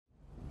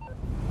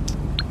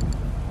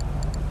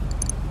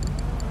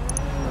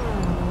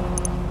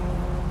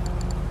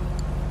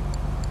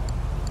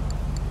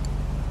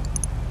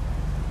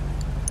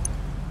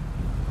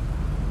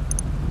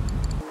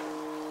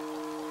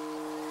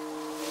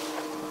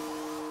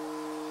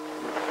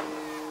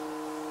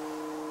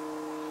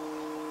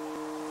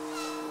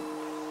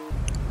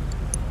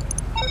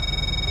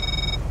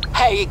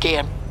Hey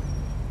again.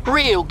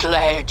 Real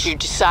glad you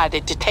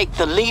decided to take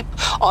the leap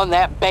on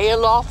that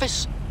bail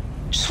office.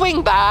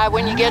 Swing by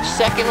when you get a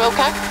second,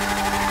 okay?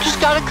 Just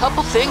got a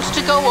couple things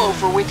to go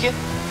over with you.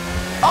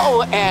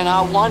 Oh, and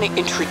I want to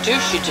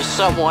introduce you to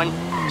someone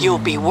you'll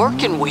be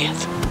working with.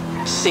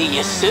 See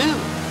you soon.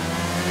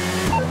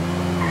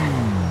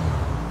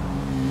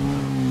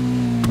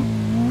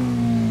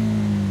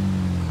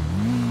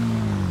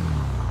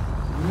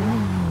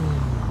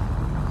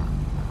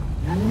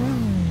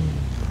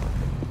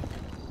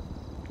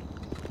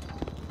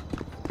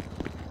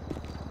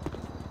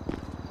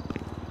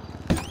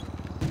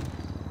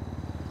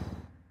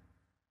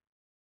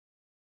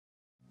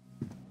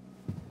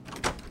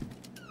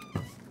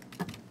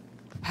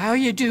 How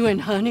you doing,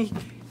 honey?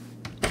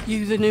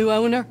 You the new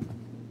owner?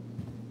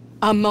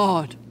 I'm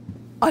Maude.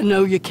 I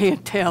know you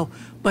can't tell,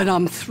 but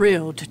I'm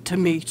thrilled to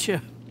meet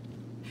you.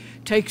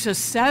 Takes a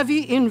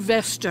savvy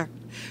investor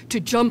to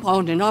jump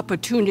on an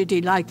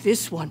opportunity like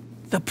this one.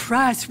 The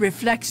price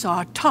reflects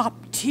our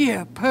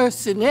top-tier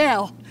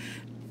personnel.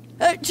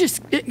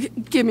 Just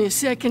give me a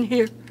second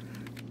here.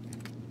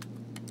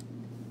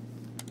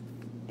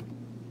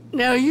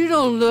 Now, you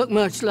don't look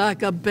much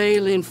like a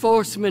bail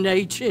enforcement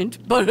agent,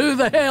 but who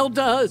the hell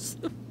does?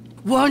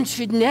 One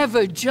should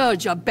never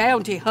judge a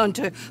bounty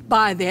hunter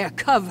by their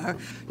cover,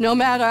 no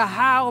matter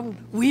how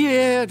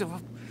weird or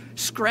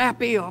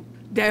scrappy or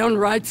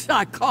downright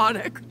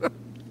psychotic.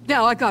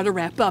 Now, I gotta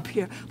wrap up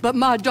here, but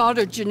my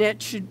daughter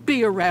Jeanette should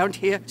be around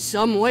here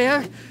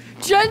somewhere.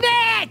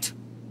 Jeanette!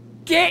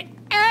 Get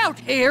out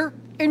here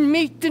and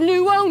meet the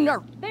new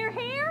owner. They're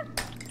here?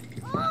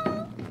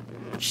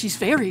 She's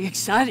very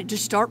excited to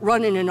start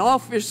running an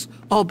office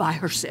all by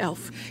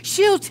herself.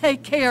 She'll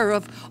take care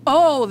of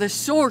all the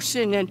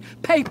sourcing and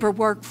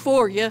paperwork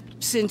for you,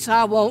 since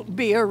I won't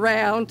be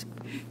around.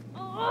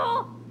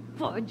 Oh,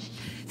 fudge.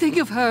 Think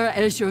of her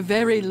as your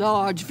very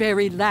large,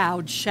 very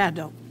loud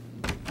shadow.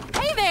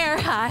 Hey there,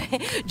 hi.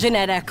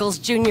 Jeanette Eccles,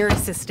 junior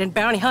assistant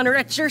bounty hunter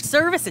at your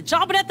service and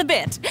chomping at the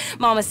bit.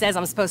 Mama says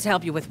I'm supposed to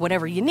help you with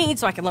whatever you need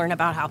so I can learn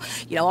about how,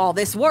 all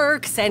this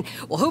works. And,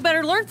 well, who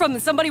better learn from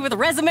than somebody with a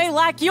resume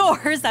like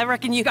yours? I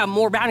reckon you got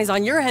more bounties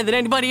on your head than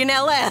anybody in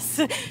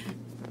LS.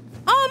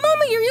 Oh,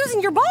 Mama, you're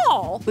using your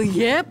ball.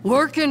 Yep,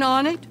 working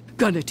on it.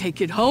 Gonna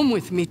take it home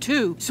with me,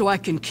 too, so I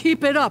can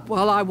keep it up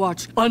while I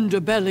watch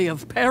Underbelly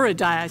of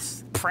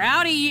Paradise.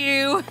 Proud of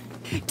you.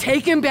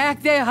 Take him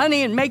back there,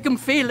 honey, and make him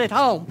feel at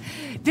home.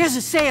 There's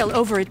a sale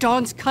over at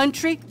Dawn's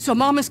Country, so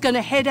Mama's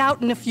gonna head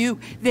out in a few,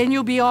 then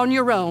you'll be on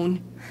your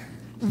own.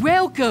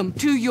 Welcome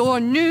to your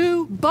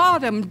new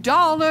Bottom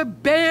Dollar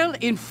Bail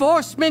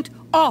Enforcement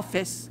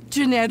Office.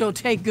 Jeanette'll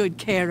take good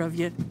care of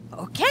you.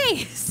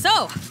 Okay,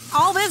 so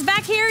all this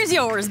back here is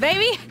yours,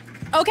 baby.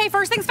 Okay,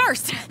 first things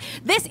first.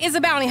 This is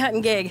a bounty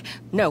hunting gig.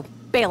 No,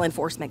 bail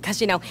enforcement,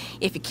 because,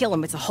 if you kill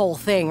him, it's a whole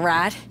thing,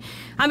 right?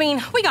 I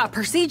mean, we got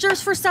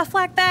procedures for stuff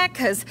like that,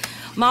 because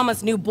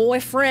Mama's new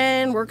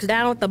boyfriend works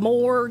down at the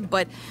morgue,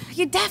 but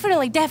you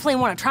definitely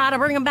want to try to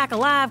bring him back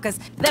alive, because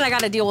then I got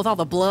to deal with all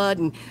the blood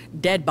and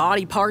dead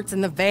body parts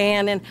in the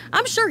van, and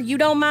I'm sure you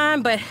don't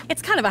mind, but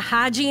it's kind of a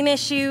hygiene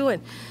issue,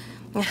 and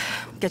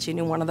get you a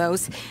new one of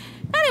those.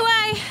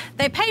 Anyway,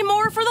 they pay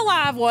more for the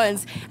live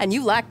ones, and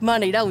you like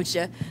money, don't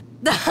you?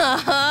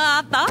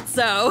 I thought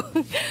so.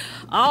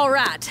 All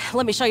right,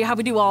 let me show you how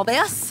we do all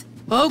this.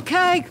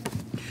 Okay,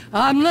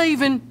 I'm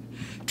leaving.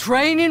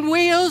 Training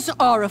wheels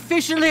are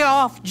officially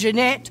off,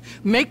 Jeanette.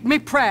 Make me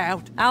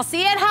proud. I'll see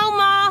you at home,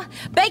 Ma.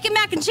 Bacon,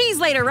 mac, and cheese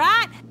later,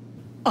 right?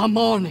 I'm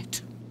on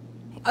it.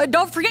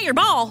 Don't forget your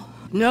ball.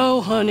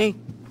 No, honey.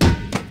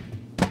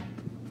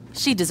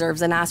 She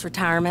deserves a nice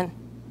retirement.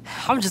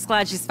 I'm just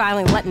glad she's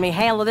finally letting me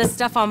handle this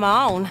stuff on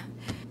my own.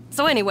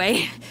 So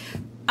anyway,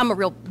 I'm a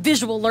real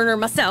visual learner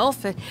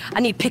myself. I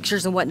need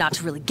pictures and whatnot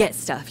to really get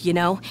stuff,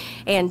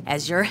 And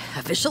as your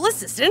official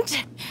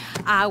assistant,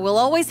 I will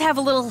always have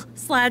a little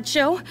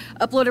slideshow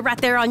uploaded right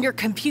there on your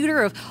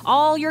computer of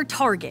all your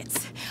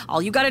targets.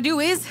 All you gotta do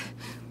is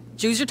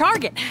choose your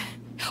target.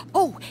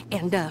 Oh,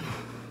 and I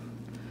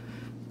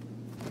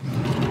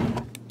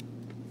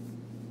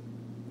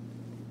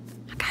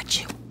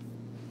got you.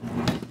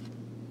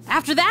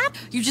 After that,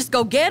 you just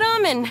go get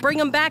them and bring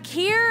them back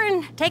here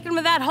and take them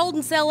to that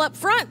holding cell up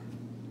front.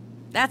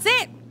 That's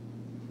it.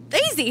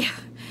 Easy.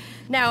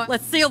 Now,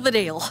 let's seal the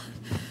deal.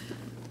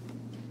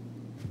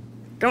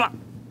 Come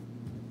on.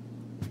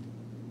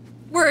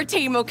 We're a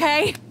team,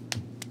 okay?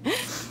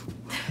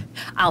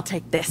 I'll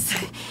take this.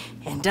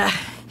 And,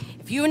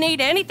 if you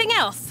need anything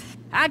else,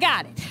 I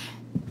got it.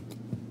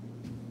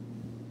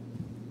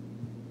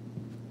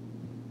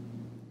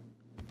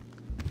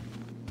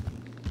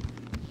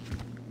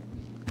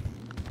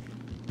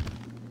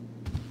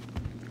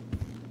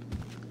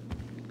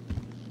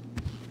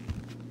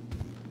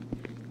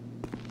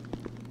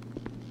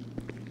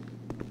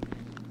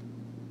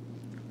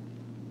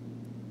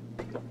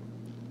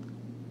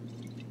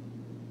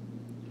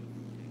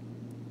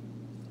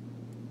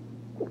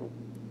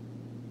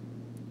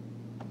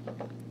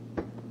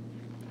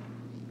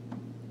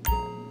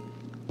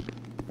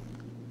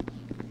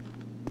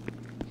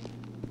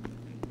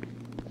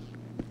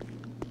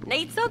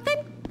 Need something?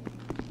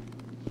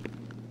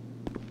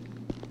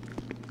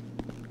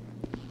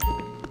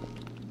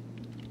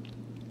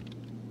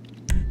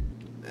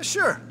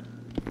 Sure.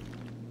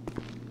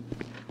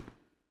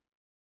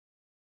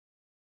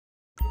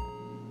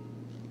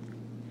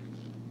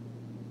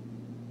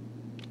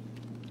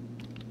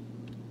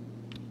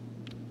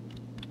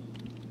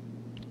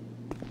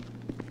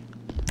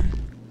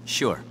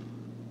 Sure.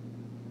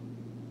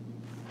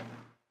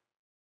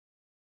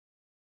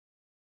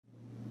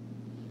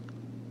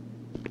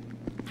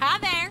 Hi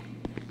there.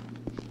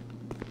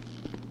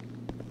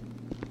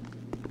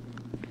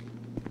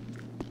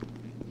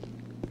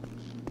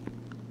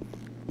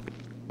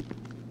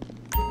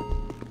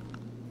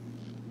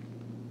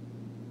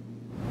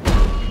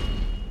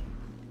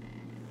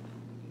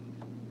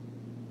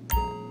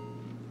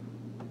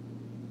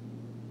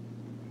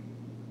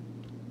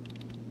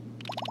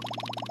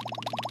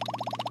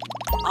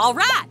 All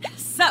right,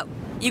 so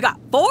you got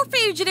 4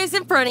 fugitives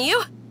in front of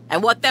you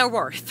and what they're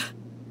worth.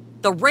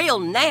 The real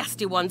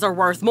nasty ones are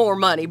worth more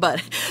money,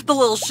 but the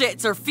little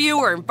shits are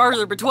fewer and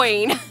further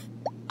between.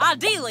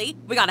 Ideally,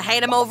 we gotta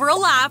hand them over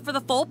alive for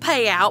the full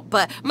payout,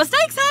 but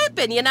mistakes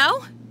happen, you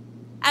know?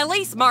 At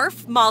least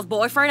Murph, Ma's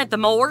boyfriend at the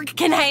morgue,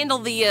 can handle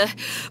the,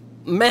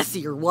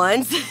 messier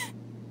ones.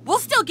 We'll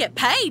still get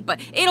paid, but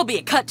it'll be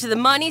a cut to the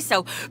money,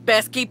 so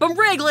best keep them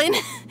wriggling.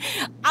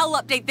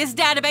 I'll update this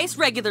database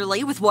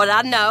regularly with what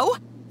I know,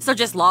 so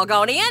just log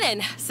on in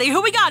and see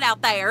who we got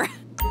out there.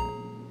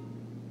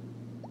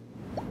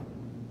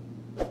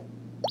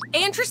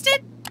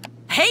 Interested?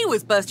 He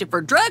was busted for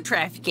drug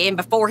trafficking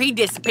before he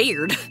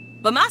disappeared.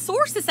 But my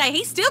sources say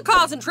he's still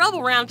causing trouble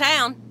around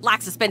town.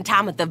 Likes to spend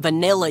time with the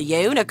vanilla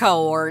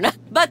unicorn.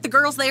 But the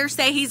girls there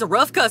say he's a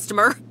rough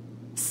customer.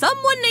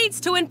 Someone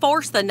needs to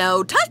enforce the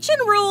no-touching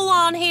rule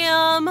on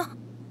him.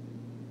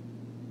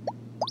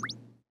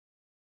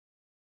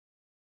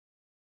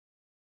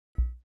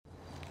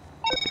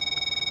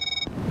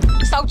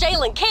 So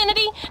Jalen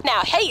Kennedy,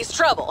 now he's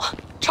trouble.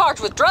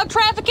 Charged with drug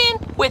trafficking,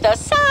 with a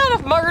side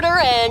of murder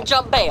and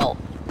jump bail.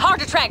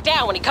 Hard to track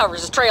down when he covers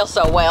his trail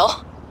so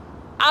well.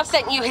 I've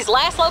sent you his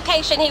last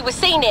location he was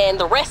seen in,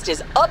 the rest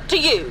is up to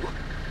you.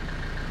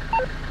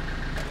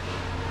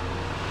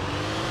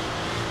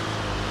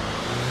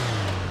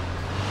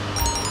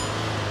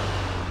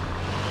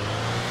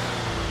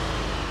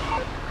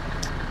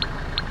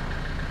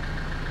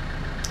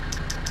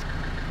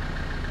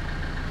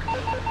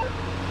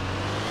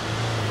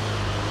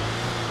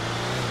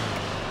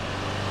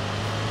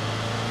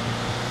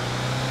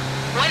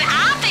 When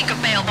I think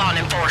of bail bond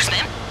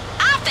enforcement,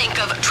 I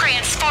think of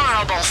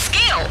transferable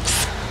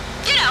skills.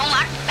 You know,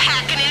 like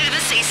hacking into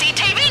the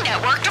CCTV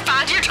network to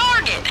find your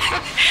target.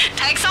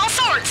 Takes all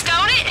sorts,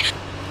 don't it?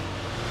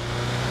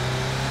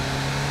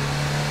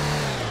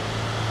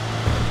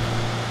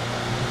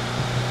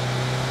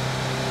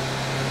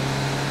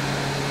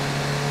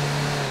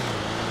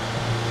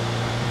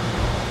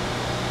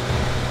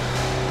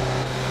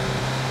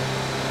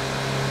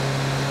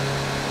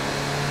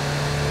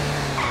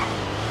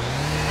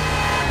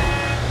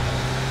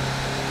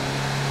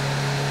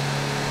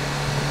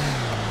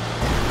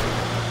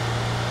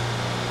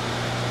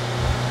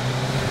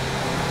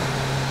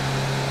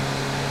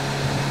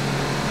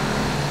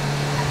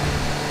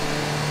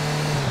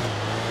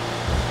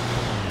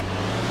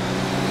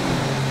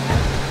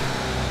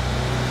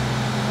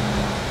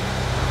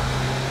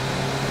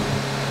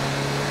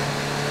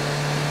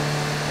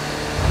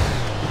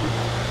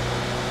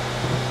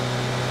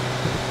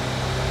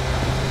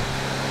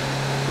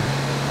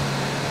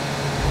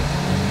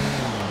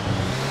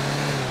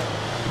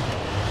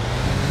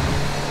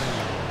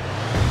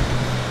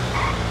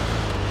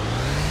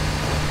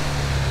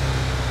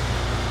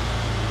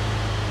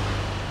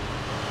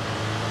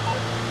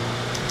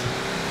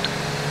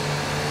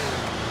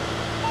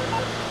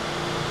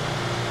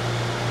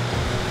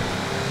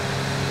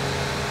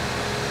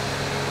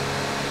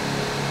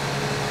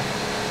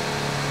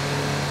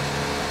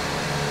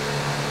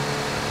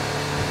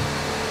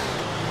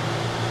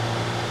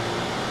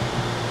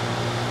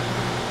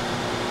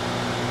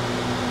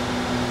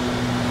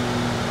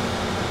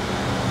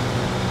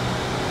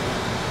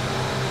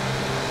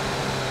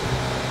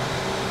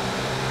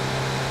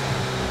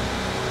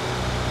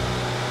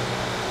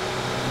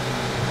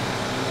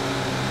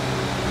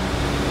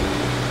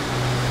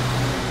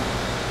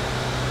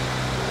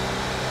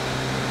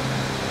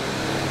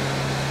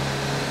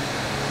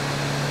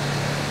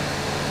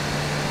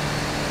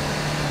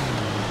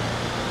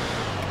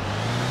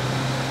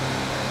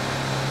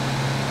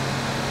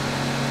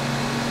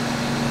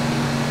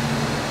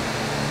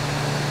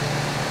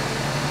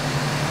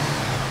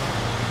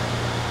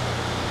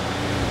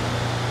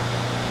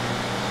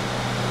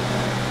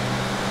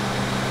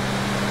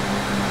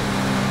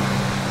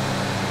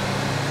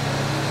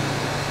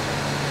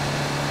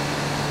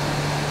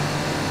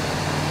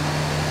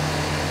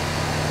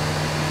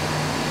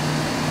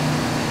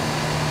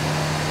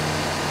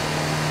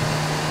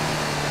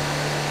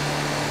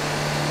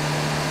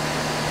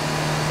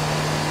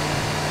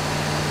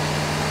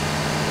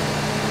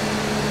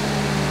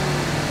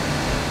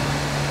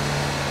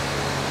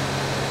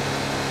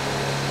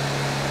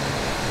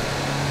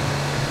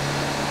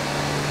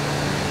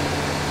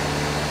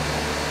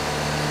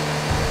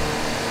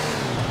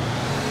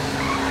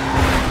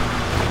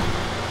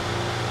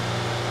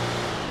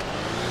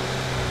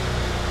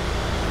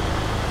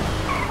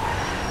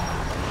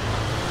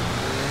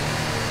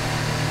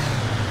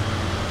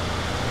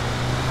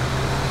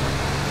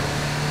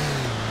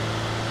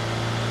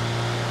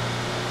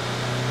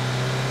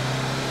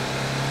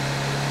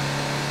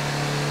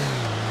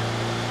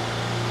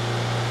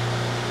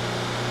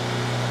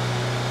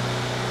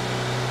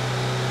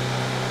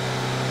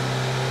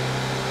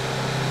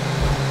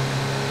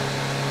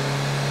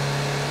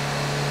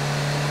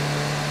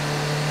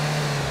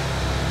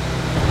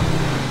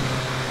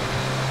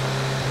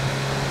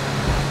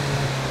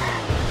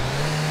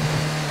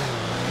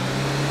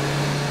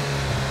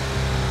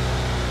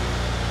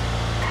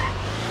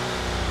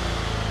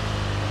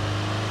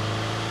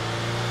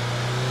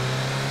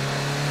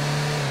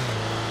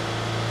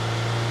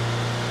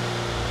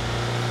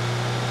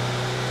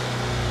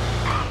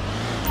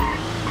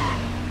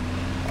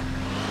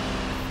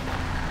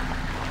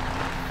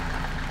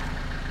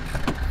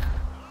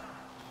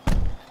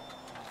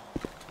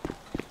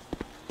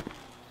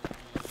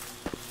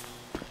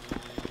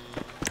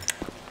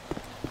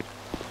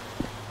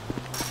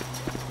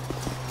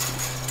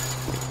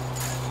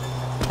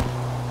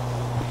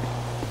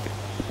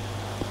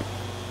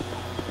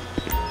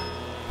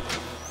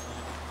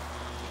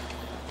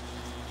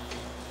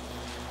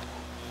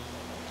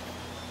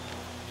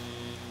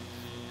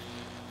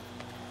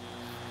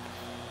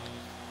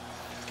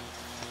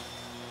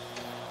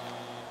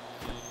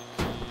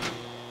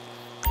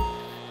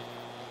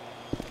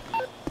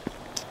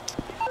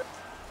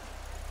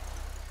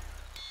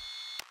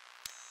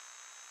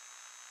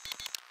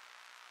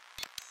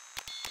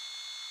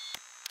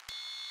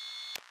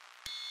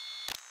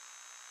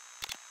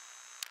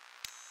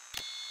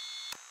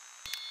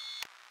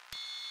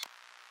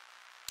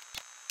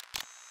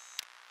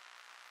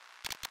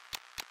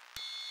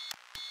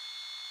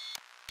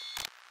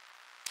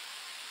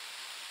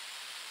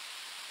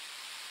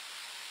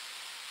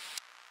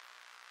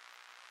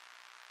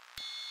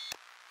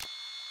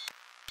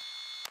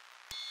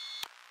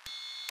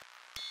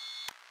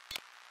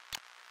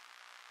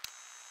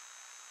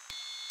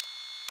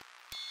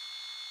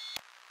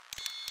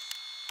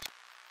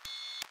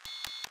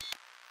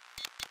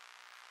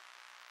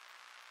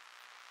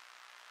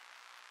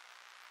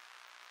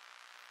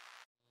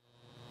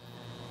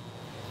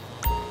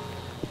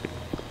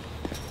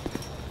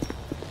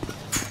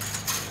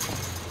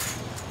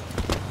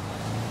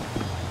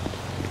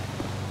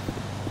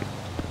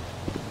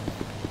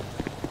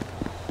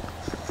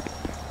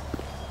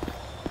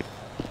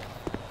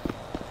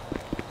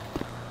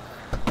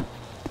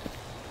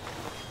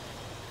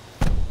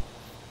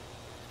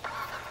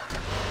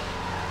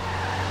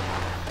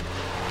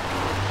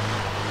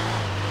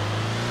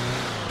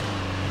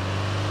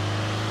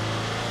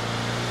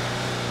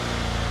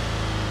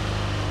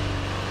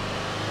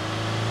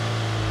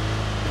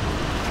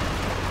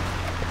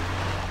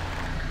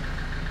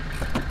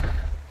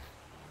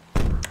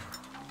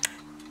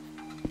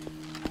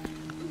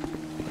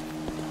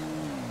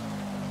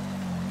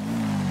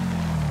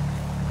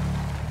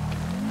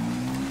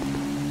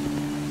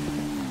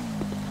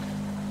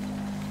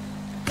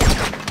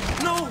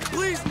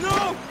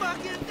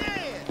 fucking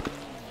dead!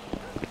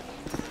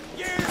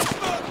 You're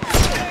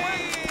fucking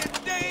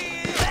dead!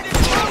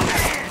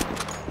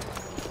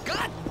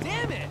 God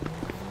damn it!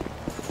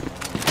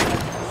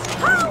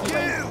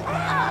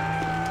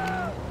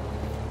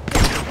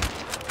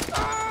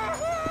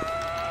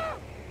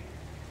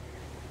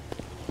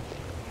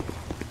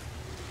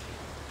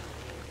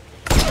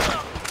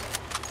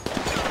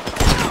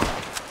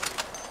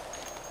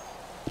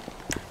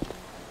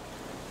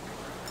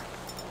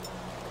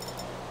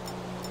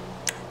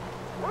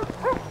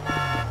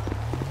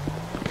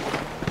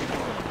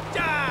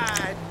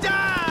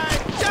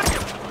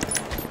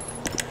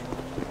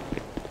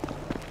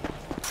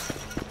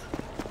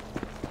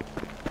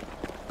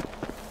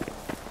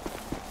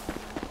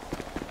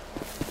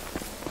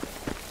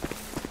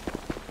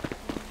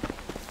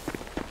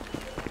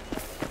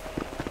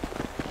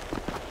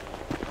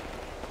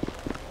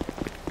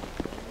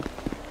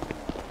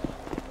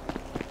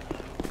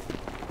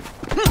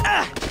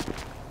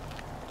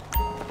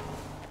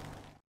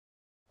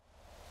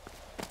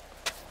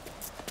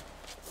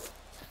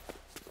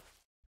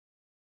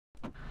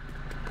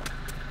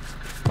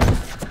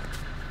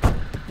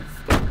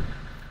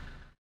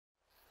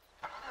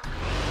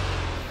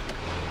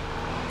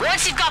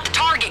 Once you've got the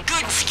target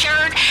good and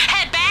secured,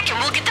 head back and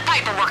we'll get the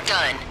paperwork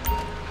done.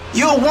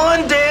 You're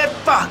one dead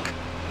fuck.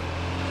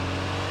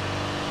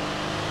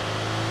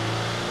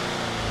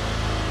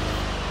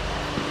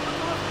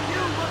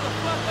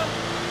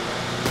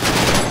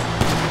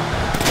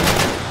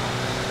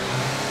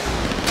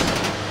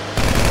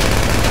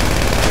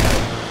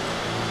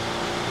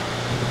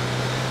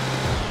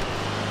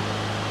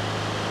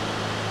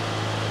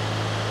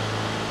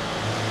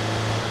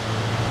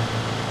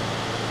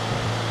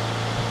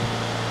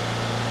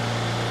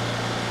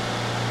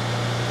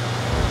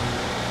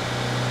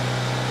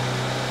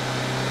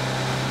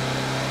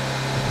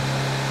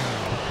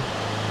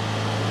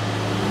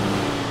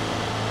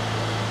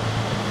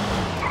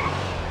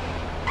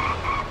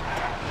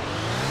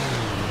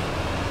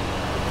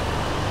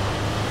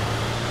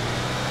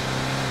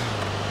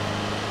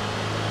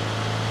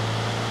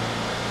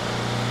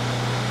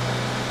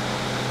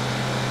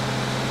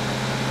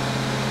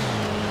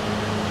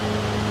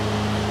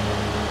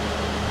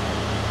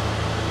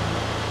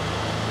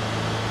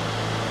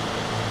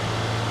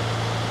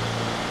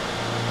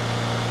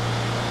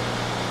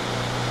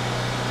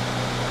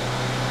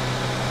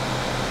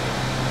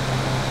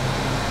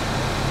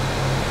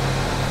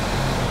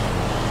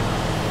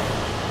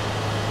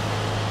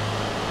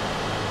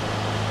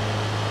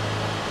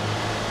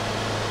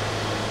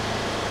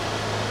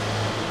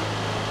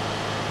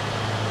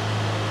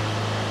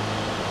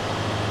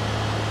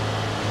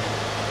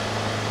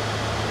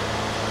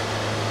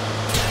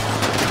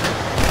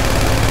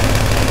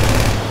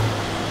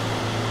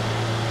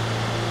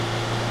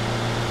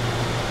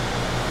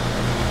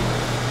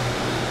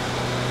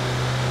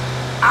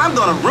 I'm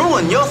gonna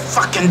ruin your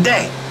fucking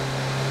day.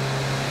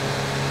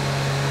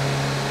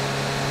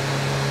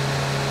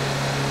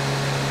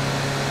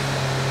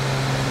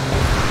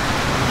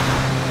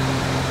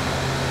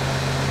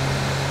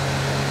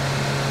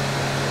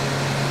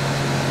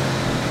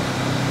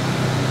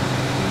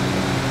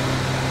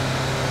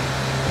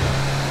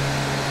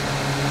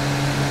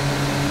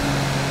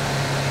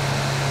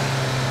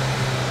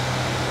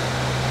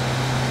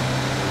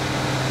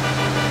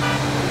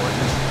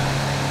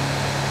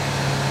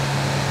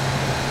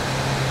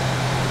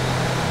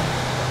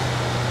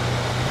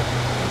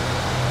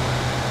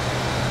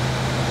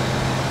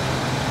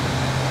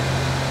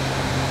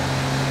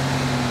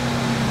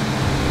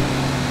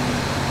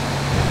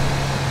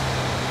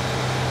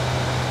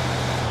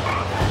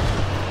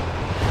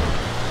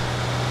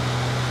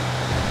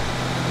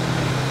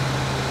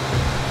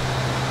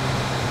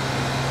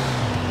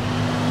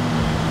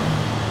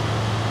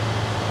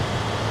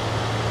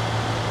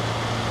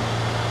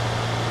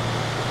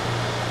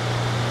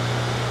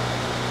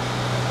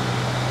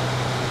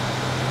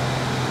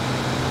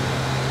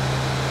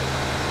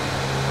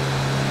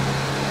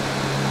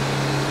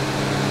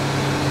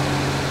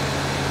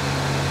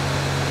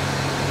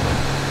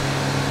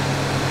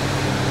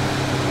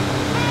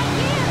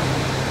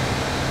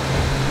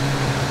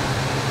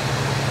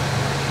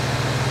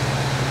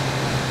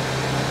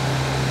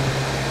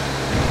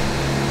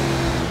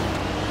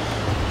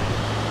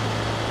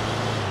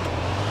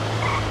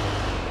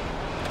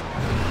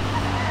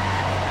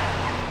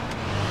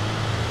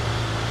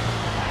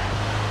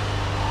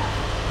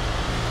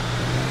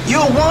 You're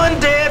one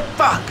dead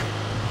fuck.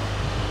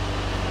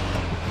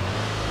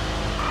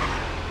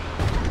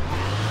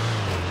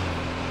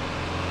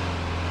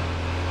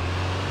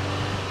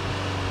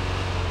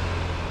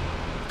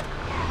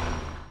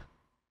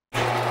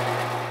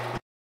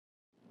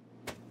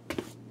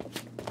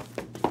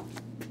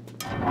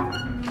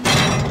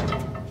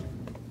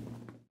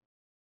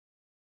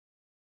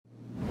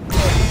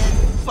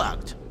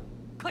 Fucked.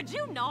 Could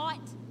you not?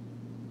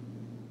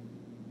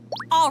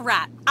 All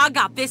right, I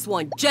got this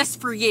one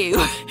just for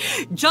you.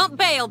 Jumped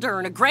bail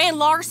during a grand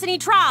larceny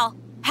trial.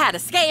 Had a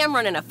scam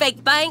running a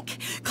fake bank.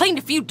 Cleaned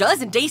a few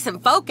dozen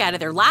decent folk out of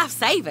their life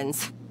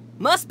savings.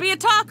 Must be a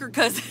talker,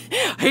 'cause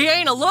he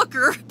ain't a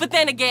looker. But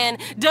then again,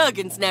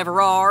 Duggins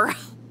never are.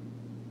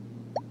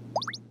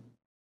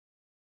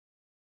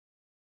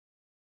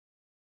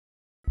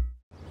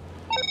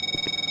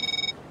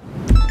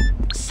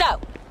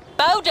 So,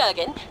 Bo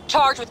Duggan,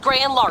 charged with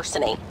grand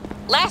larceny.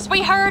 Last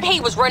we heard,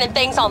 he was running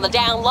things on the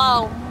down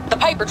low. The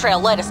paper trail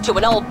led us to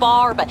an old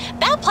bar, but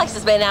that place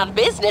has been out of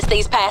business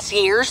these past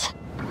years.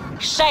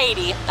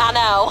 Shady, I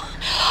know.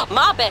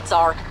 My bets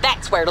are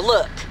that's where to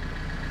look.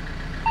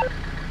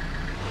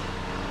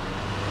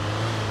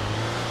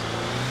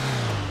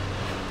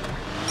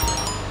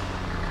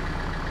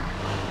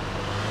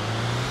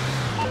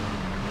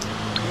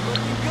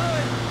 Looking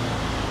good.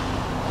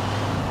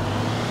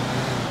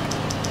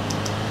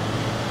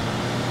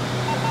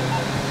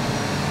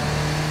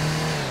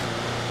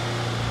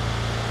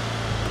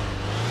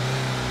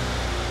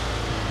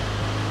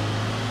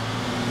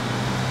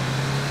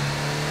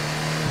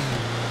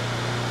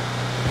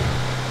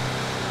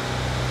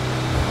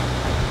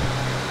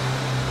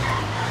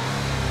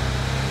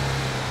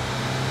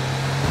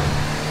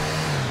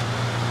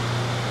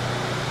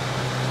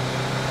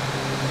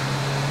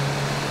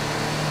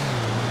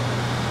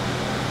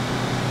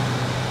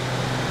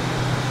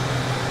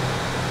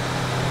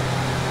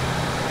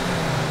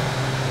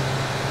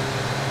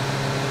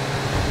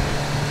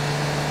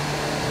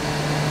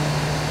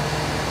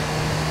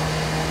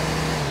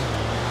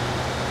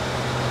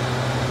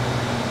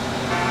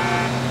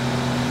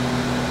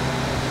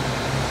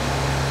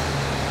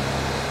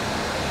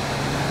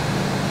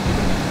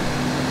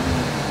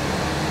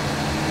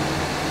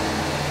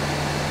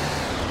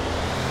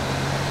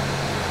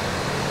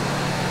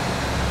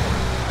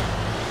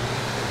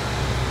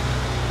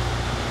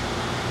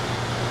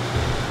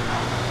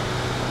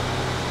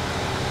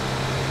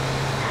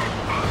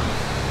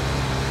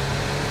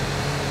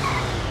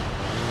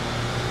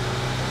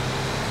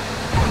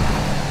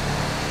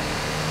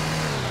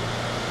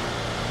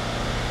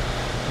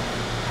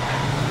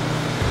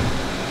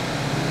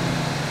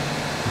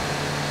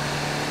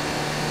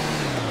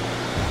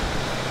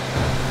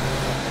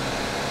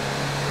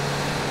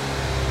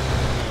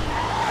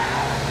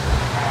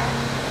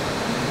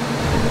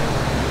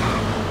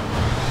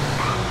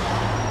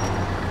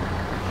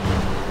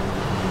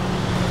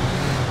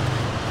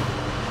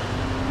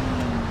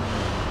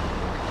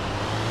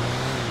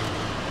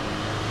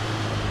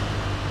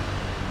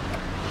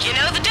 You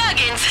know the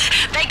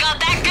Duggins, they got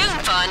that goon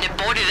fund and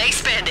boy do they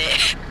spend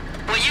it.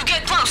 When you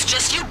get close,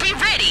 just you be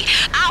ready.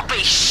 I'll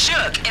be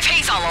shook if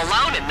he's all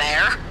alone in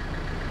there.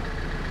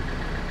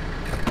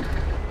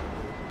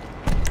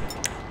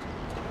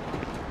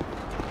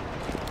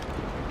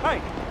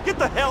 Hey, get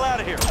the hell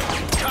out of here.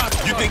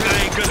 You think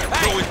I ain't gonna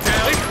throw it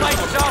down? This place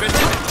is off.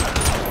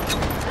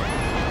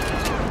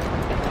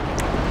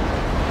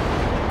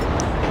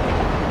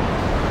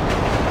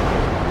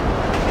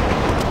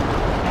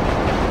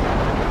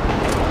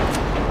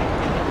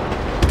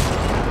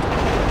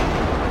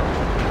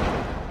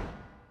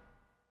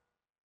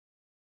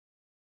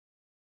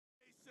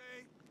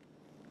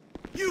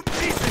 You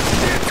piece of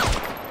shit!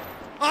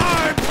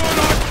 I'm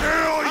gonna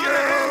kill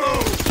you!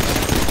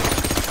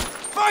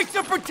 Find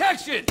some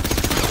protection!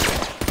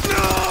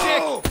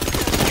 No!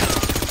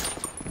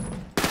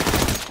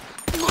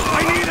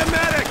 I need a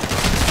medic!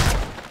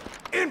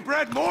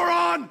 Inbred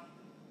moron!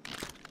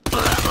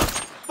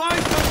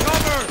 Find some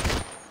cover!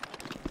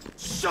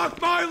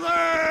 Suck my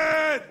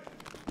lid!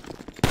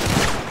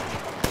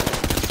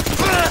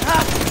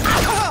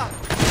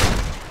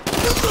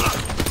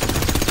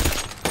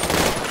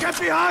 Get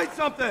behind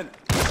something!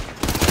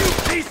 You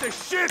piece of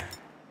shit!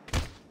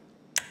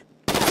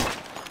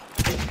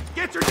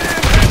 Get your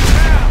damn head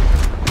down!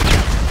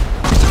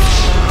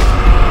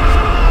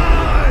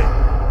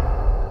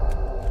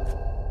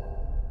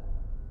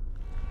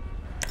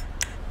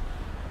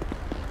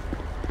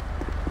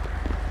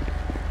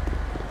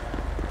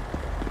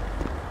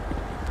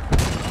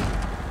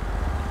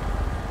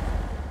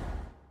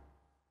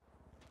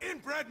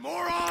 Inbred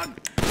moron!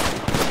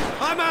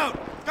 I'm out!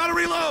 Gotta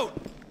reload!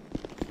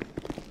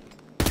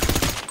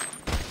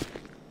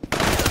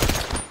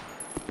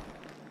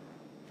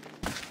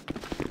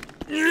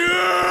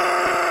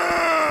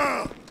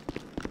 Yeah!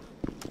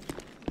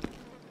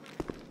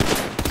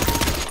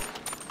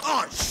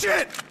 Oh,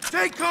 shit!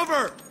 Take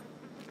cover!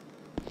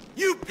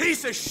 You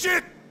piece of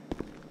shit!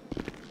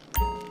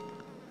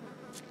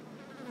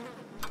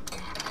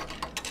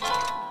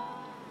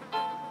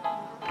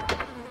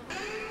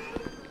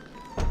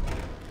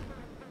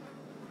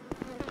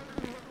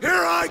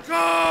 Here I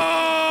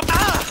come!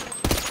 Ah!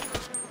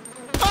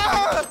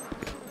 Ah!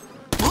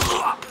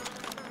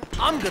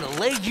 I'm gonna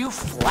lay you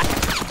flat.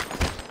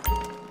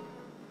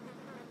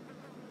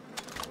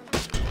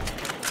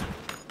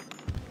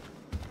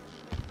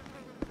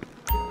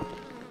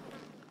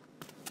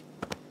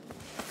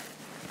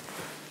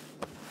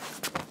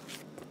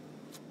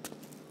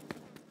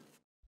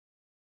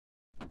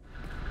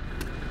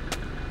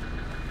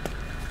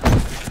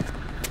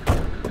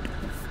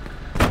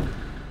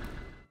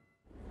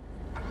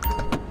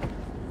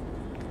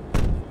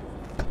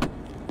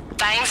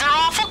 Things are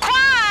awful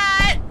quiet.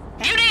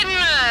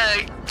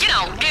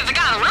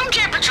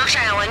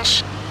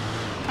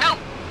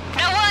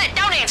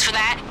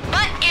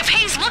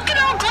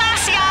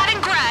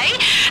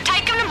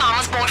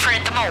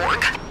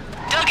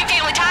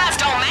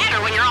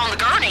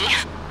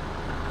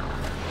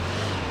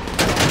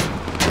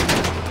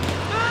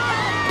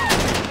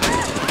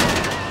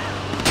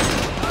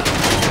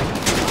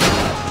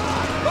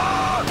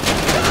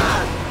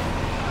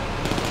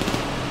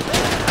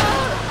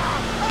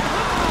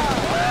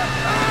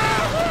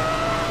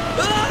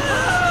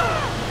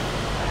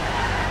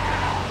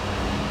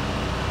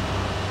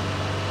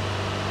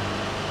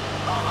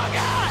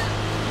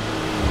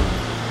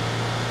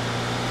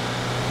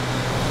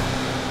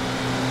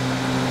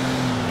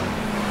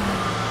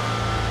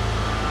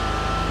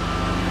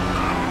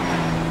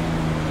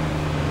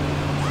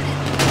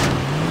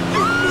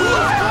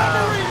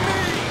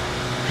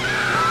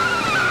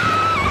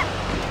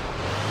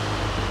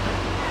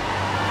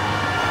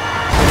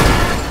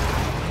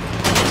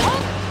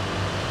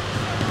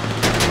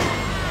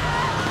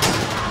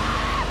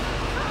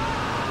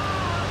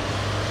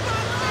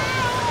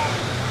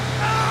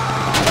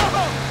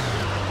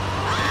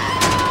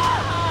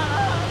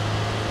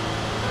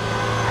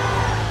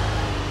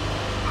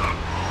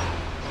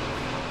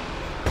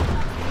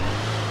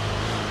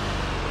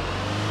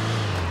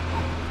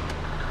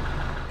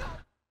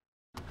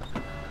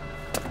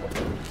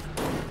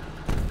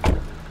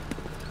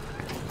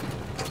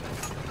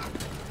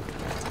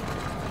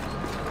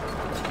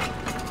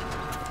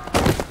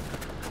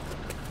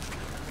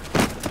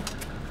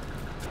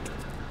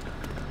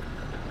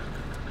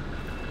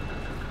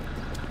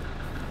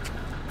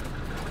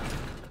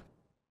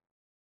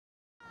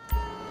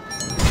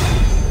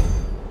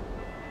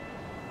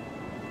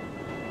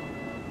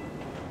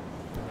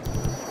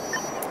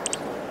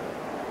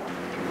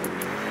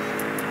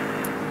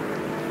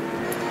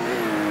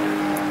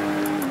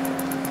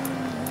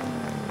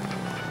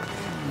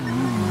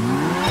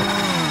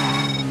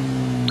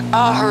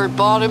 I heard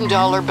Bottom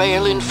Dollar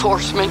Bail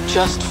Enforcement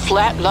just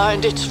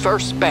flatlined its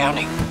first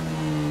bounty.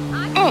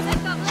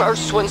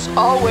 First one's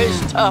always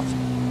tough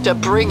to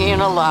bring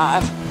in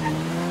alive.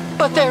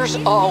 But there's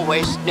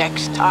always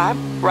next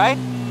time, right?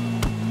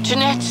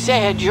 Jeanette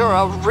said you're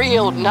a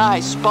real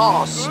nice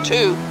boss,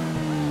 too.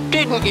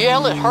 Didn't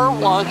yell at her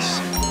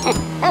once.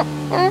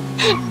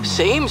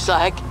 Seems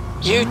like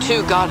you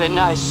two got a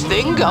nice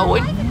thing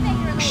going.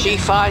 She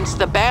finds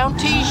the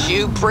bounties,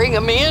 you bring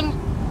them in.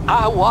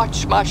 I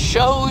watch my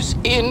shows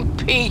in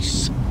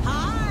peace.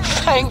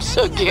 Thanks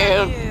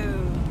again.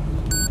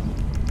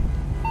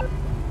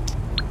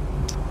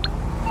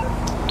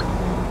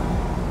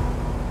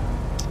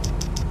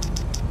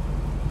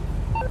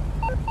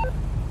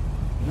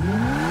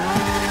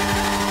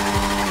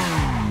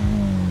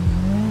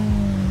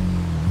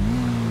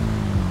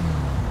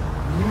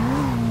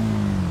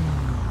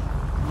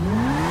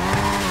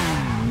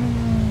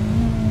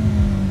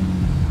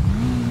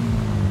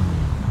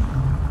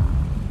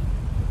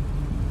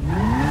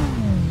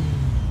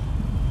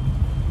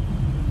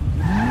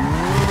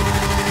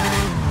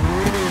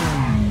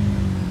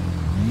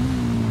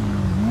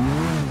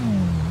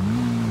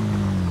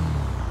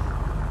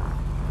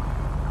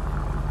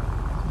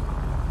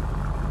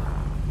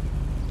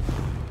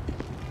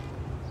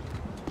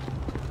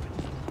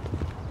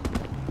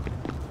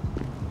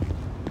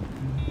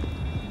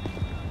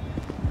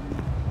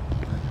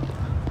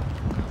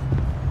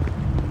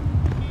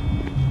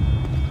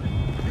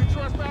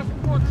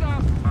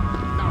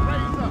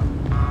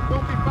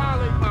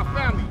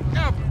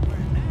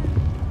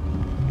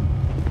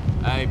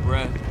 Hey,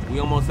 bruh, we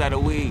almost out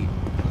of weed.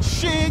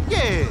 Shit,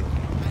 yeah.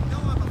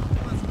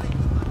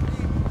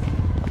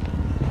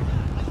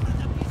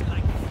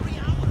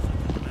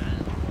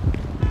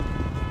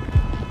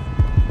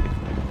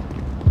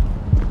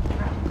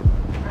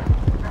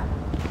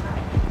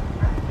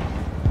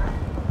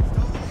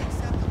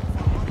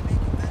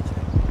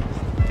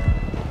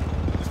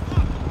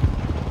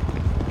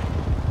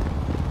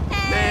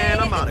 Man,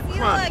 I'm out of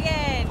crime.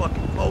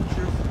 Fucking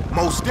vultures.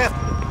 Most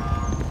definitely.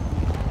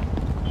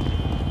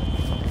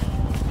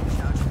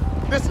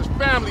 This is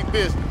family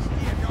business.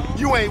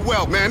 You ain't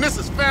well, man. This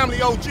is family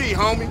OG,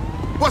 homie.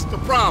 What's the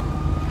problem?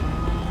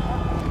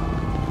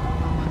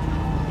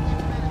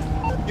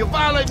 You're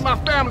violating my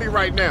family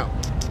right now.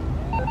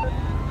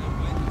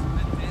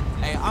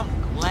 Hey, I'm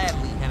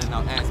gladly handing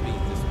out ass beats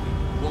this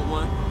week. Want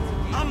one?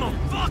 I'ma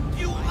fuck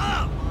you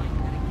up!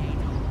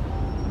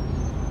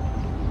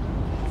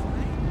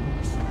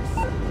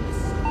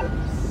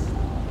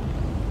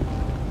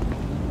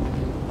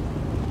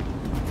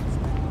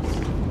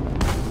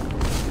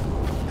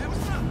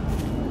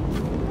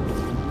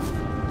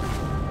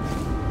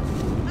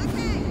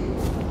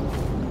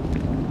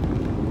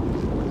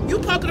 You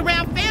poking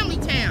around family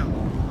town.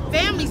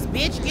 Families,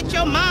 bitch, get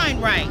your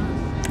mind right.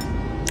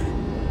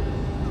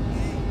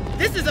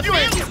 This is a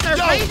family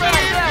service.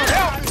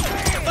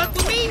 Fuck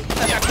with me?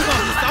 Yeah, come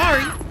on, you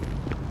sorry.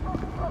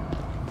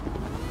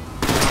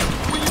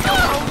 Where you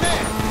going on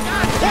that?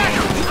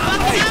 You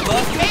fucking up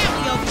with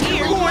family over here.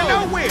 You're going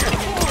nowhere.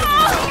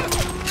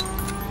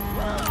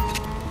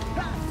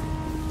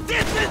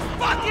 This is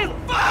fucking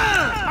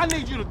fun! I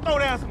need you to throw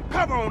down some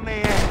cover on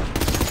their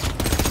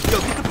ass. Yo,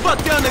 get the fuck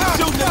down there,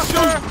 shooting that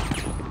shooter!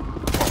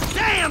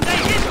 Damn, they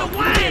hit the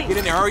wing! Get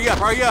in there, hurry up,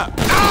 hurry up!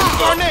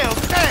 Darnell,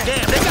 stand.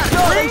 Damn, they got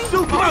three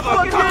super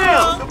fucking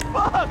hell! What the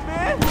fuck,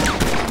 man?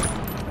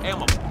 Hey,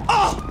 I'm a...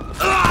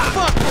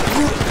 Fuck.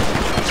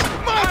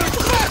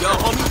 Yo,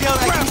 homie, down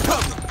like he's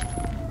covered.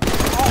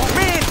 Oh,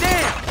 man,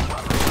 damn!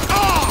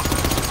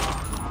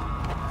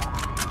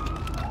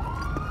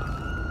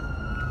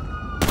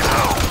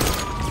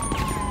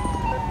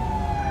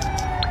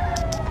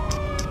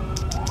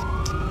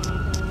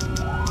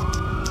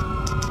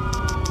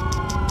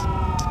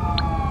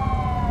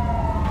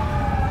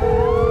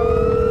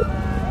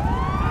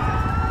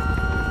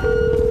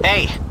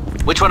 Hey,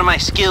 which one of my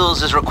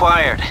skills is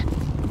required?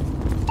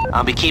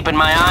 I'll be keeping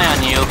my eye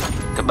on you.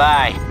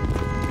 Goodbye.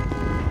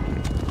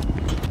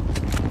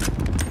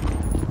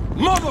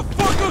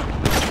 Motherfucker!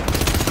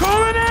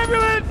 Call an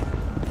ambulance!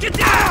 Get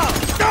down!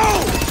 Go!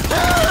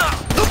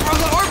 Look for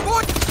the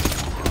hardwood!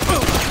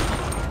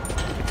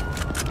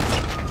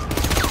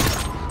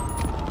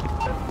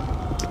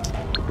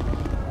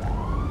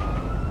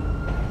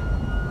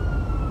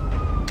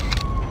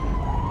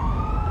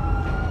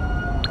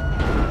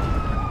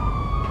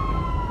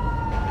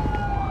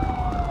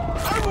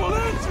 I will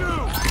end you!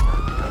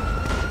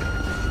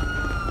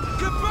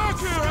 Get back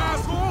here,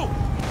 asshole!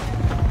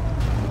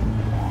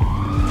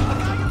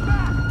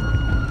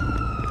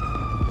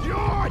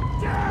 You're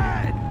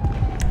dead!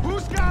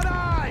 Who's got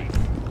eyes?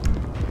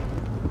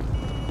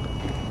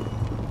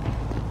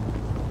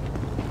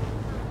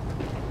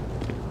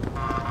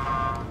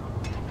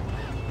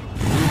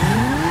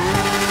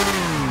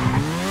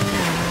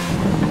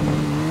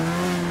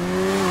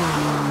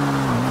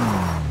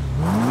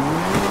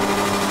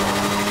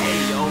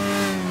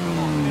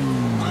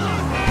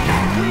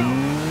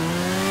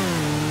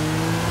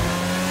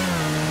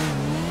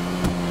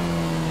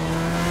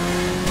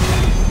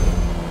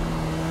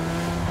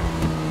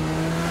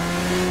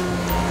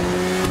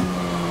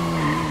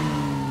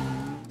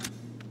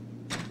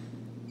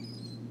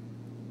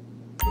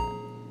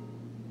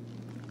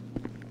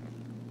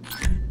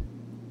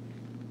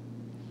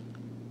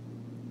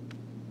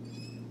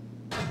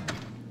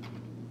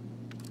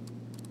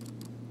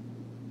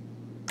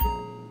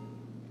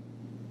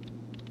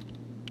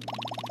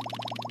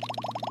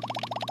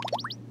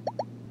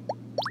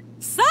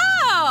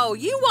 So,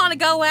 you want to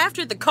go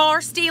after the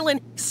car-stealing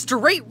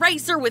street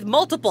racer with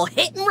multiple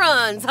hit and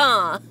runs,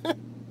 huh?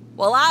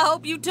 Well, I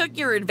hope you took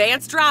your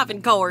advanced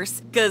driving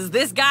course, because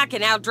this guy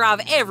can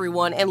outdrive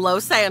everyone in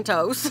Los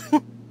Santos.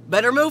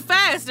 Better move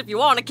fast if you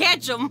want to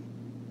catch him.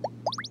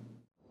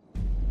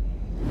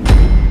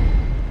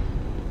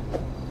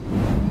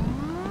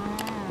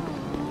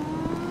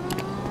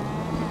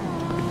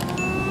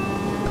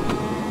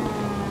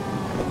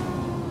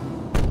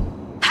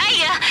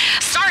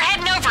 Start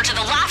heading over to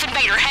the Life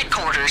Invader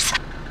headquarters.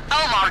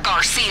 Omar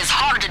Garcia's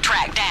hard to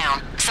track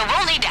down, so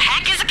we'll need to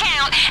hack his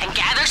account and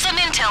gather some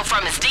intel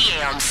from his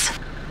DMs.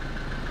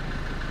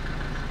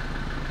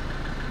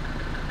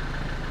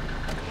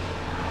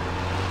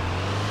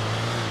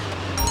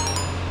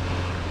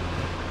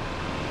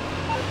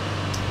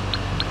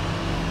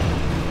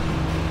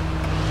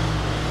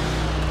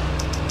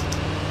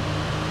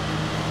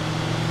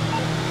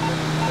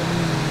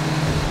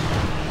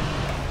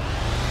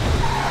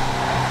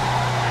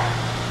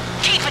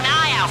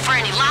 For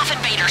any Life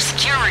Invader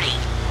security.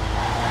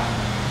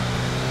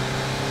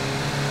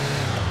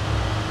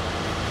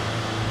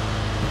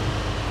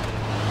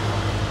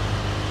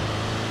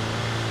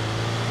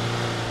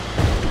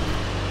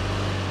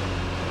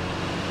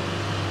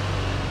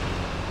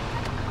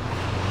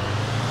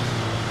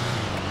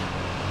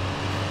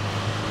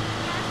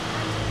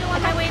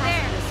 On my way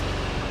there.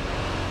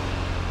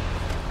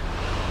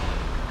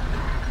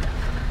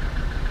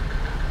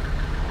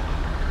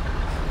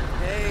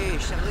 Hey,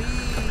 Charlie!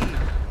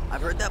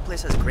 I've heard that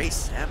place has great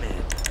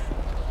salmon.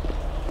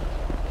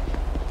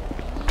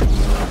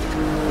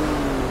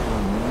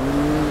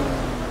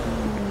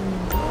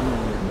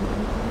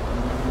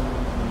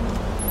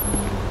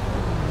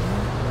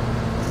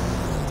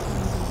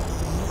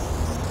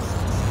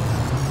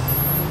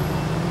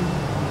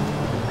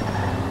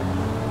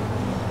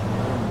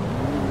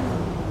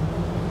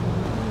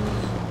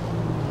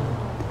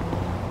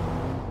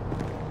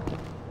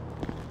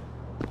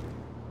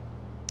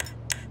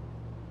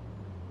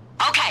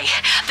 Okay,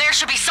 there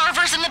should be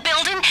servers in the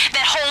building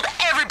that hold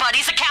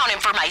everybody's account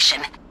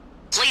information.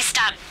 At least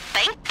I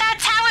think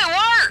that's how it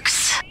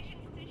works.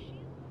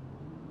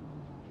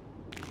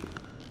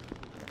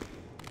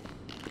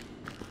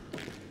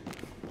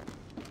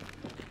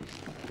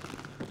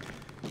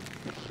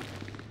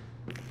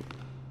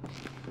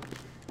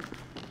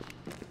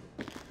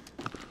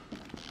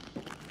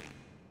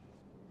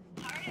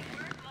 Hard at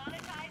work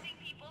monetizing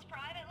people's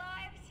private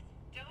lives?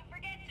 Don't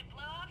forget to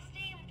blow off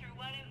steam through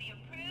one of the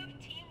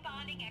approved team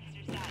bonding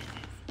exercises.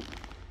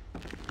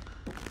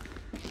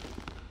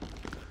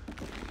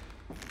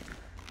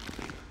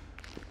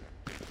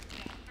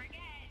 Don't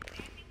forget,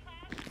 dancing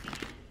class will be in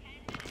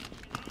 10 minutes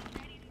for those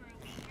ready for a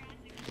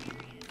weekend's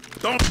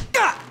experience. Don't.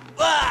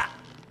 Ah!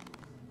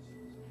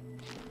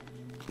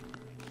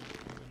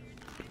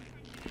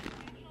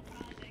 Special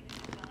projects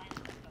will end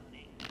with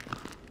voting.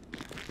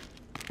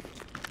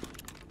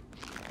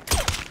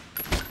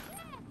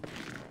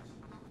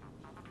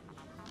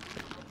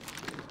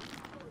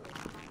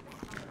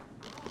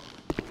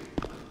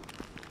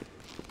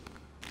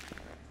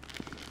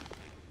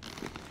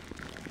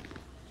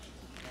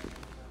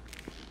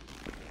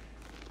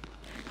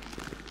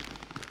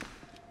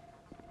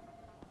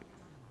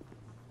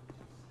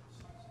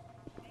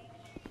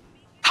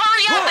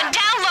 Hurry up and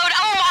download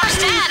Omar's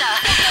data.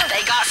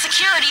 They got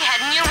security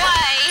heading your way.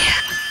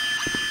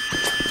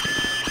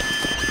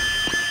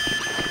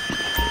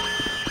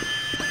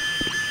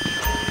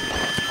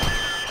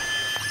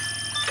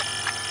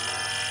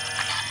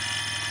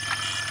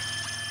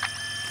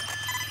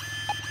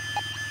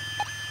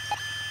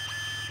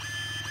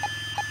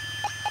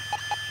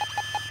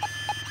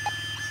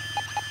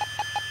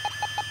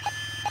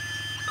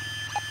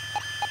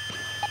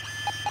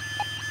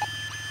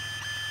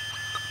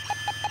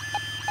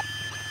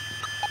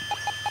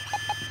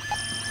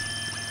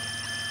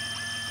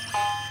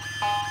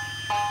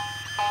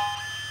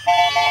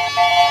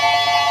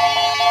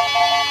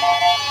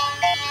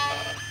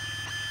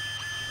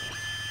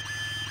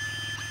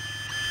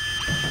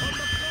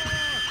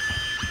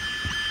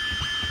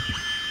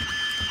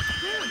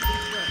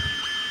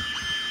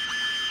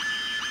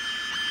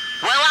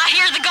 Well, I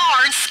hear the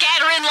guards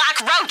scattering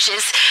like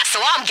roaches, so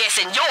I'm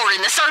guessing you're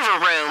in the server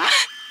room.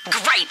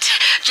 Great.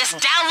 Just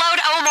download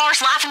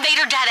Omar's Life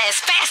Invader data as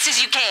fast as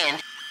you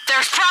can.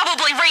 There's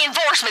probably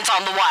reinforcements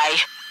on the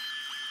way.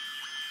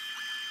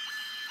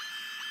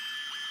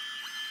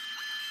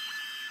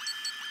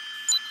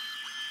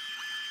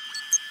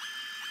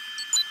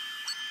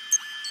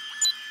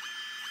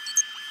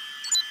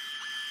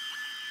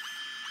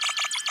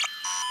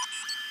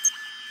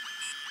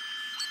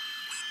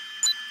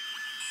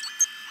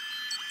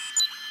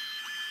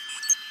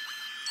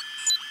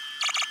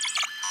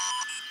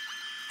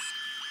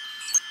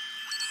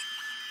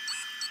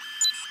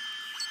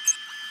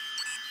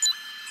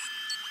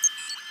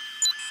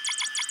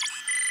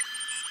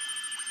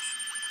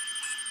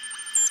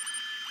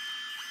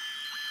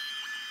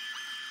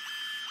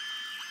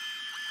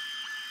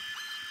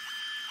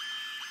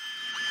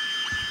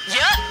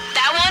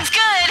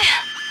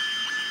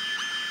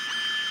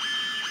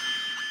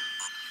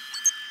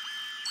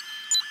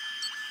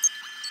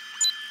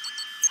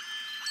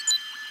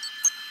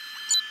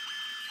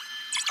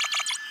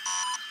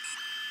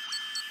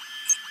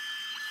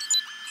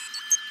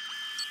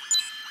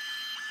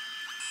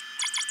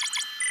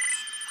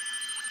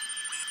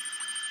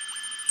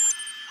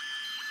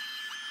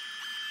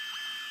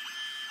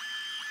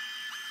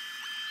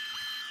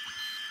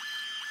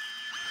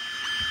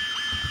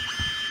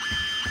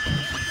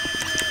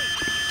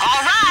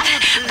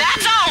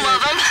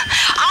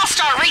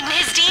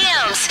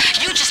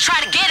 try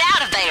to get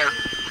out of there.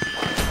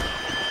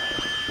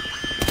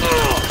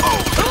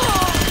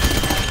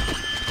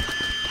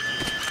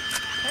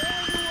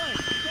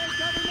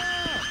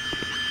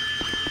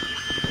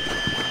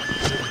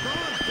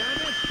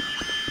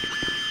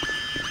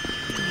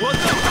 What the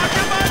fuck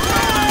am I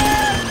doing?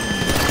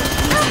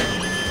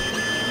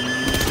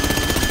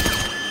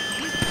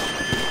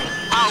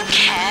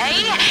 Okay,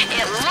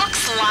 it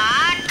looks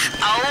like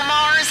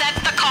Omar's at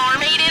the car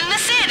meet in the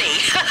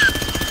city.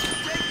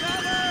 Take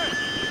cover!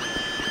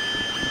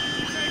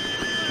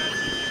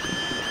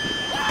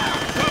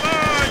 Come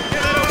on,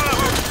 get it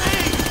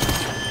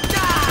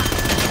up!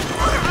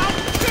 I'll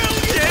kill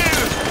you!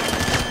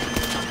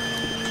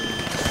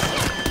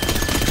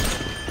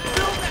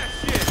 Film that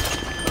shit!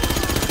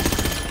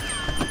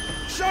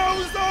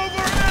 Show's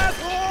over,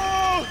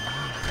 asshole!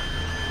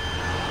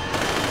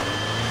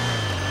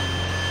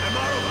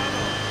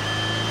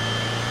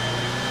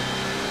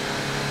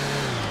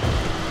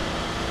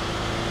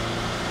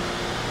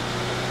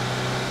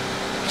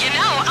 You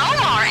know,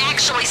 Omar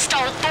actually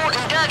stole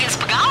Thornton Duggan's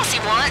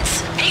Pegasi once.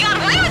 He got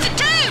away with it,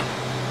 too.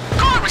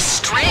 Car was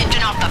stripped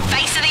and off the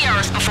face of the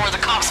earth before the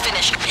cops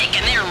finished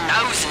picking their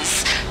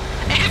noses.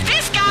 If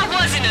this guy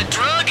wasn't a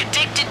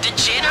drug-addicted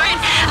degenerate,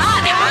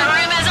 I'd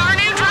hire him as our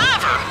new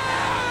driver.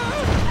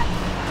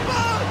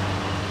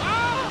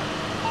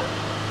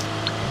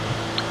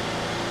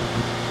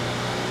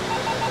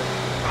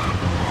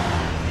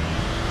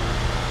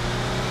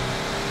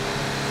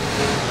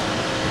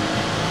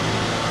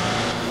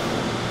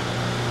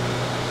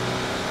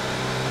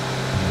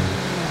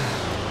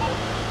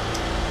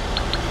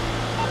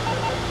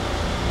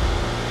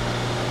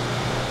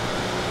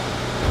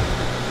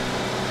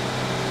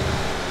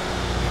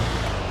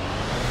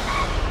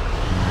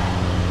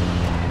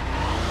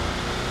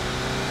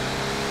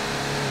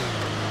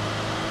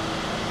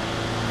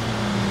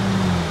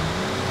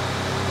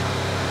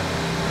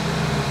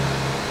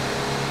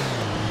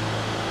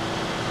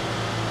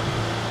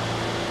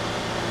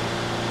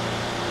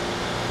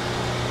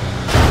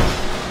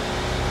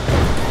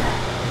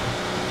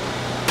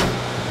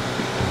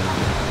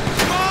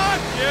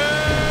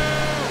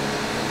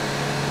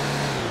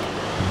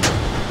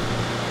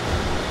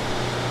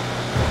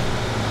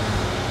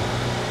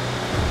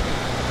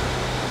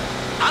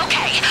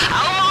 Okay,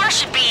 Omar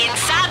should be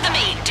inside the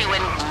meat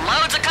doing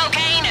loads of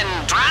cocaine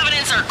and driving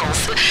in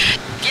circles.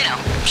 You know,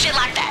 shit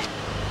like that.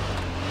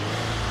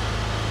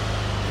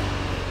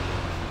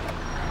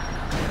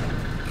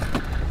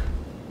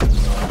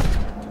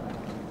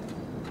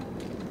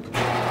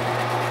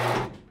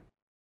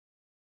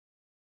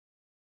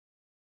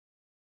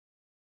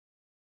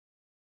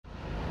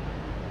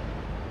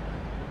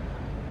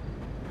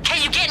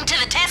 Can you get into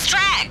the test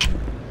track?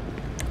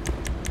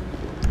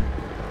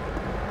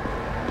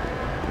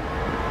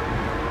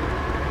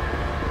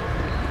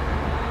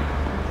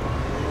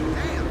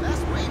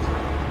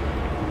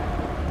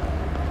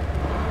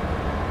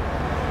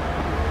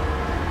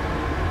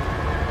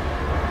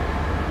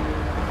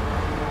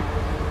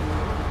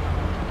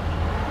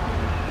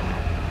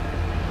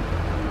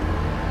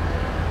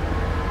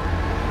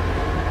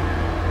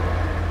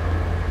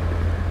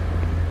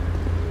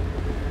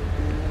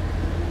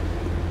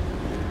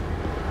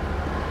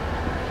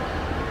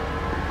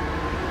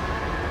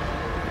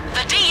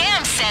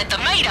 The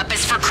meetup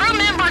is for crew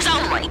members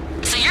only,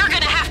 so you're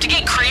gonna have to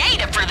get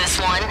creative for this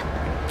one.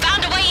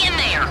 Find a way in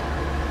there.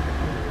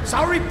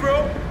 Sorry,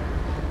 bro.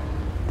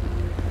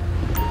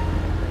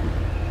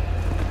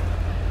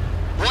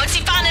 Once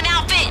you find an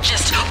outfit,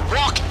 just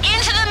walk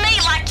into the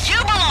meet like you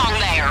belong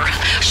there.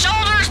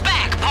 Shoulders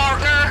back,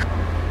 partner.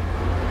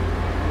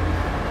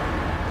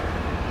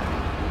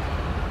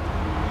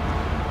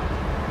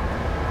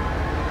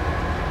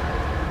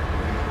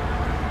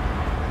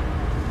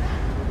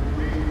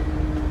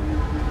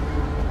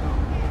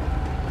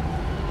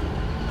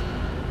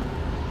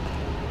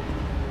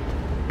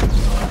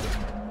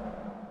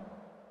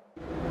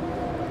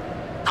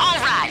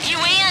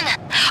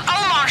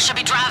 Should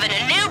be driving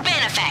a new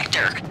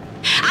benefactor.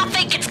 I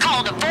think it's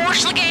called a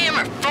Vorschlagam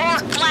or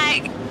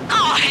Forklag.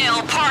 Oh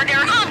hell,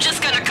 partner, I'm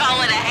just gonna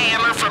call it a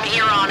hammer from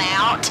here on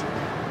out.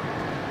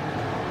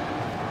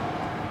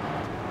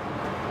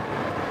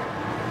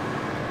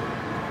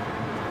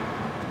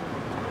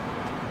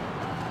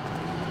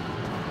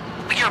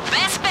 Your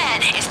best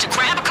bet is to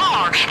grab a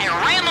car and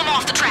ram him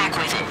off the track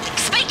with it.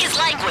 Speak his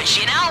language,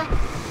 you know?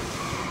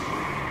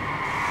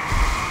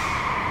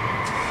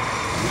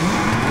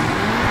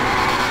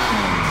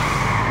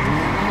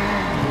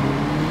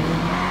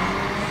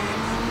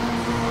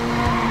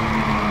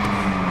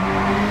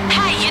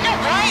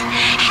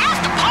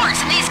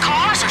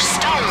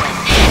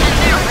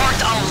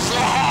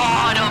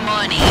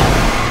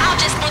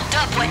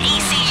 What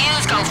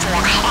ECUs go for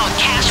on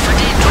Cash for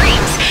Dead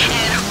Dreams,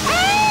 and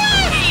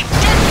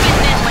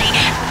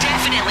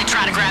definitely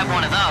try to grab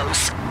one of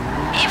those.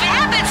 If it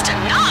happens to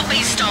not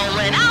be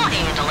stolen,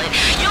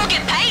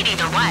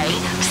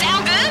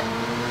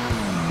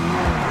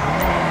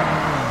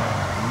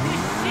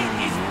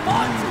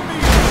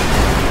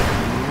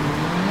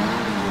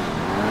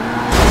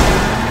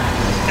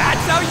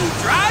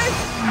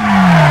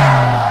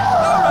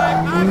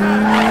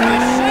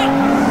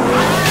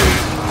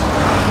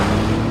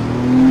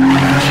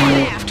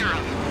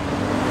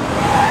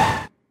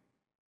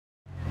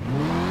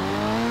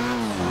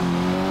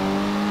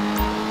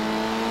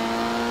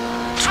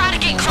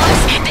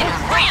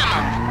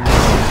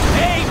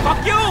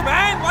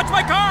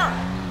 Watch my car!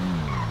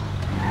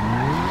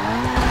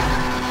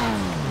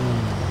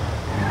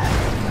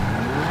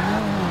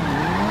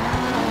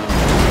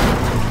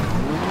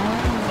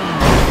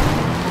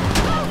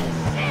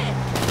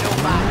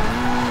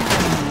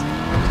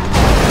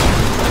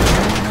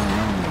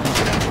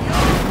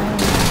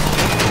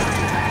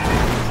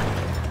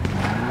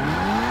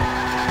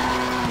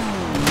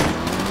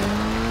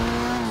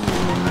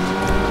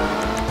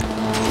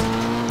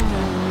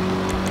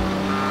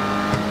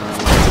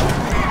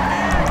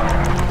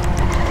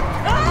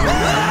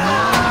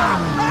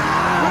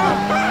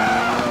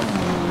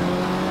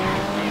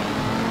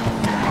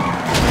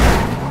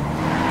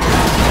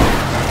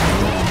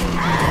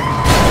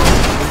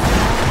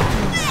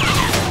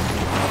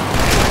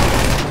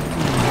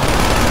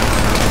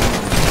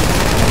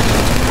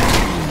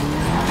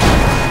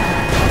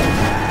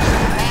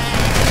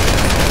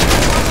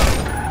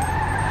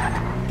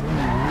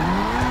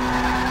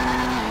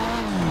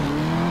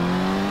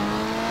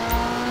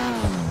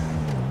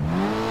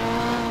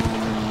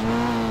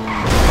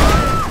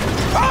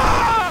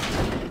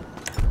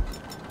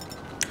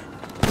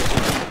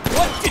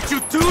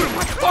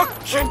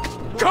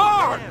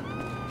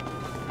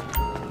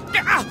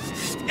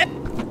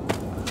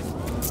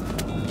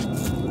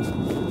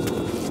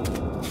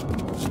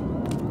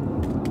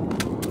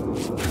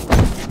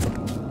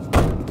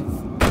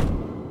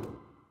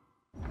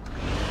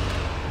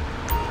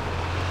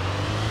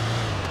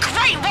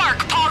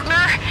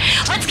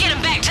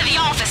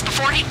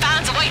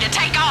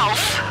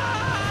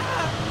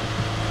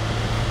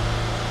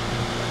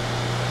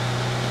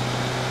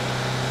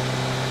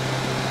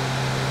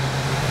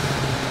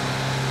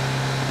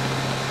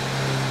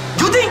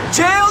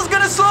 Jail's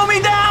gonna slow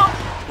me down?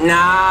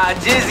 Nah,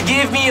 just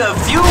give me a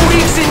few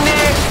weeks in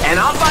there, and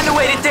I'll find a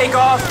way to take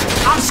off.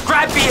 I'm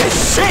scrappy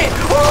as shit.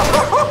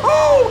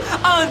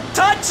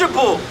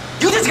 Untouchable.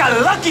 You just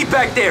got lucky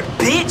back there,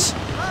 bitch.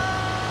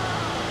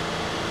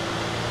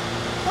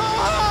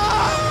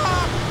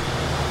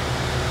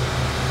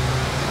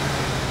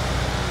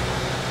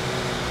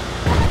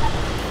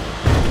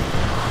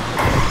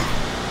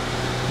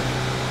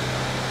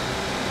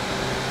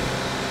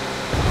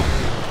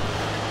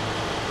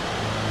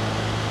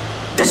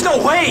 There's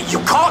no way you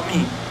caught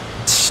me.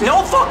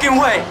 No fucking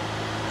way.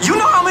 You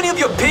know how many of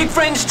your pig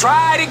friends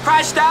tried and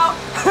crashed out?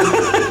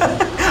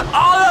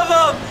 All of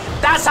them.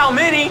 That's how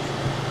many.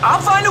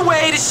 I'll find a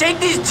way to shake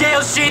this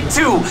jail shit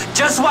too.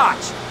 Just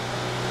watch.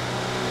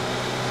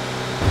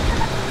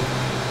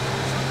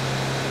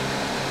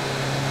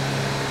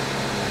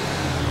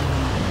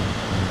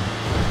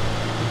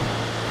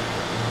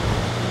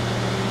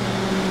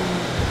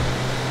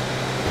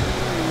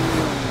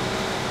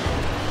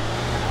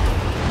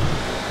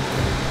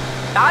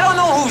 I don't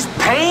know who's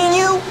paying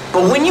you,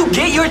 but when you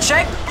get your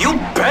check, you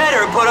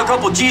better put a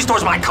couple G's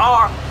towards my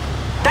car.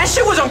 That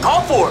shit was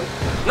uncalled for.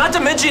 Not to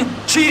mention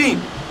cheating.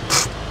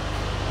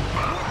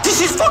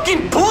 This is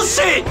fucking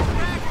bullshit.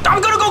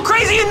 I'm gonna go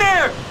crazy in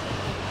there.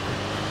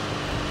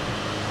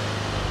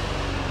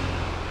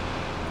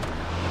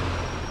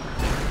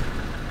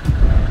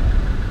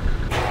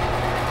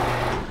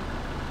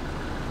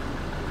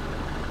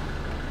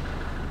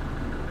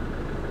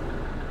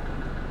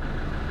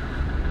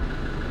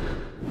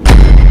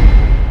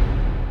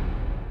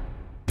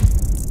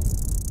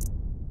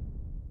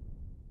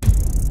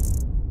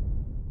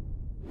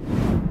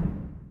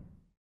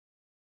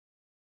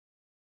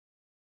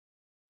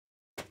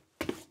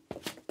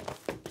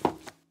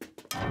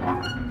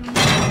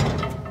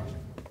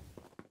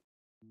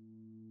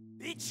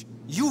 Bitch,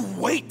 you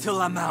wait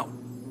till I'm out.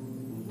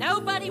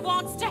 Nobody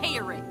wants to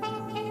hear it.